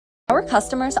Our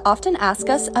customers often ask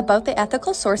us about the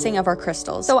ethical sourcing of our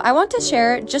crystals, so I want to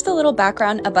share just a little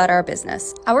background about our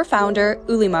business. Our founder,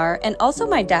 Ulimar, and also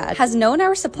my dad, has known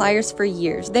our suppliers for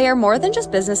years. They are more than just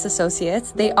business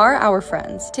associates, they are our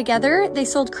friends. Together, they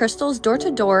sold crystals door to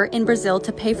door in Brazil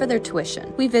to pay for their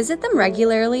tuition. We visit them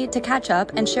regularly to catch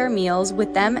up and share meals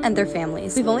with them and their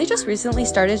families. We've only just recently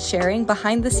started sharing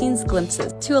behind the scenes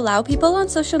glimpses to allow people on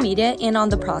social media in on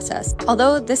the process,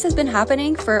 although this has been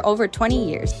happening for over 20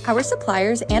 years. Our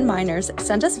suppliers and miners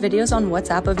send us videos on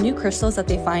WhatsApp of new crystals that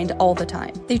they find all the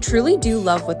time. They truly do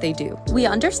love what they do. We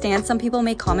understand some people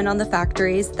may comment on the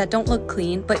factories that don't look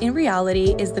clean, but in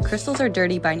reality is the crystals are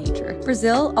dirty by nature.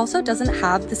 Brazil also doesn't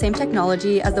have the same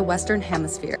technology as the Western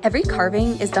Hemisphere. Every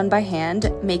carving is done by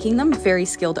hand, making them very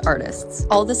skilled artists.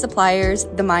 All the suppliers,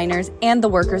 the miners, and the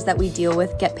workers that we deal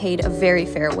with get paid a very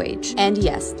fair wage. And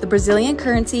yes, the Brazilian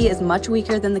currency is much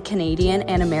weaker than the Canadian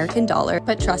and American dollar,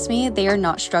 but trust me, they are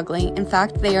not struggling. In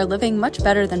fact, they are living much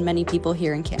better than many people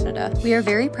here in Canada. We are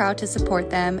very proud to support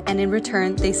them, and in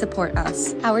return, they support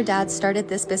us. Our dad started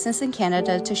this business in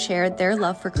Canada to share their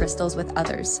love for crystals with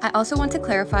others. I also want to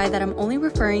clarify that I'm only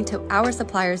referring to our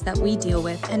suppliers that we deal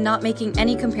with and not making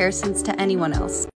any comparisons to anyone else.